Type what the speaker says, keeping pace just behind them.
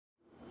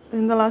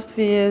In the last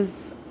few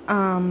years,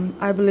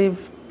 I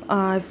believe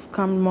I've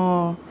become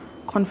more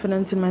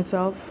confident in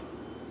myself.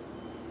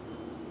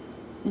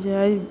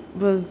 Yeah, I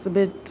was a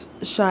bit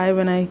shy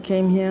when I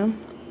came here.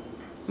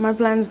 My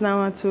plans now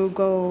are to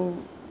go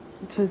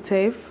to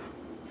TAFE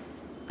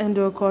and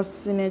do a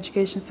course in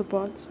education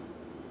support.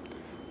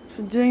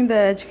 So doing the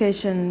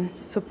education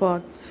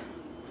support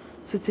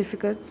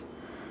certificate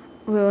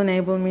will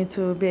enable me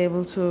to be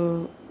able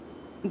to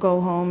go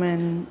home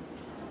and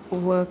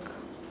work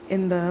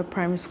in the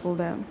primary school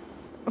there.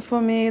 For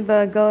me,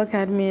 the Girl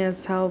Academy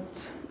has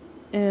helped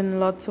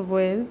in lots of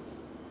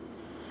ways.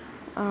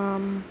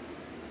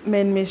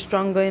 Made me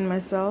stronger in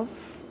myself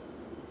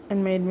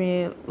and made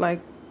me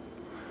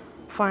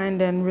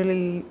find and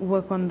really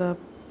work on the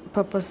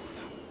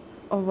purpose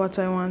of what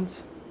I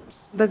want.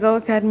 The Girl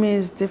Academy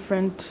is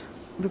different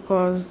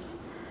because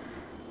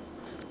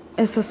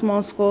it's a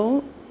small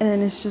school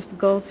and it's just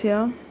girls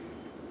here.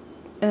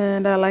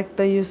 And I like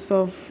the use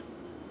of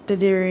the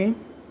theory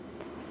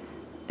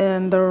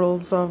and the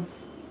rules of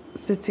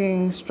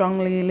sitting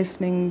strongly,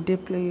 listening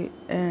deeply,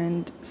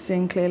 and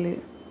seeing clearly.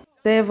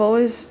 They have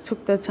always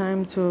took the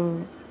time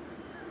to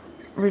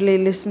really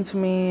listen to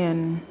me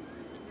and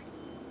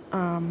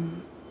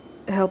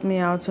help me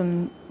out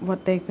on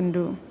what they can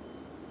do.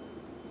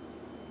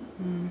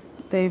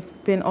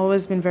 They've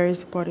always been very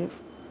supportive.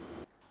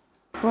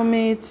 For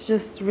me, it's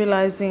just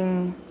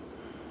realizing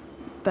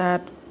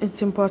that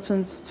it's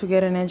important to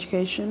get an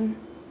education.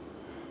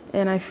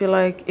 And I feel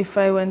like if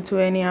I went to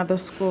any other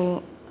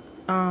school,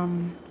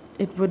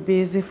 it would be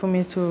easy for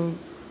me to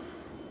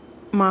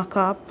mark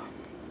up.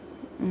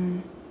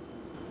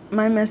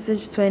 My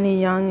message to any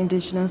young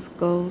Indigenous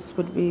girls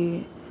would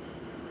be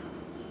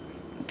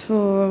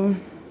to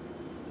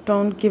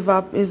don't give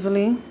up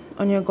easily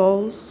on your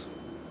goals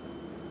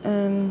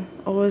and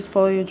always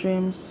follow your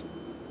dreams,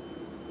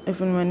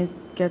 even when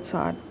it gets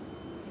hard.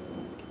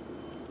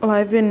 Well,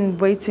 I've been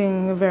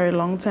waiting a very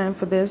long time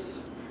for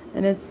this,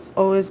 and it's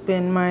always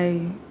been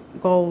my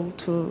goal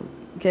to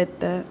get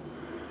there,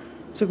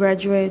 to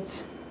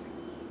graduate,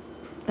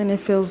 and it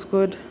feels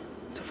good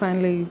to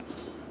finally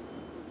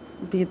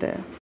be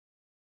there.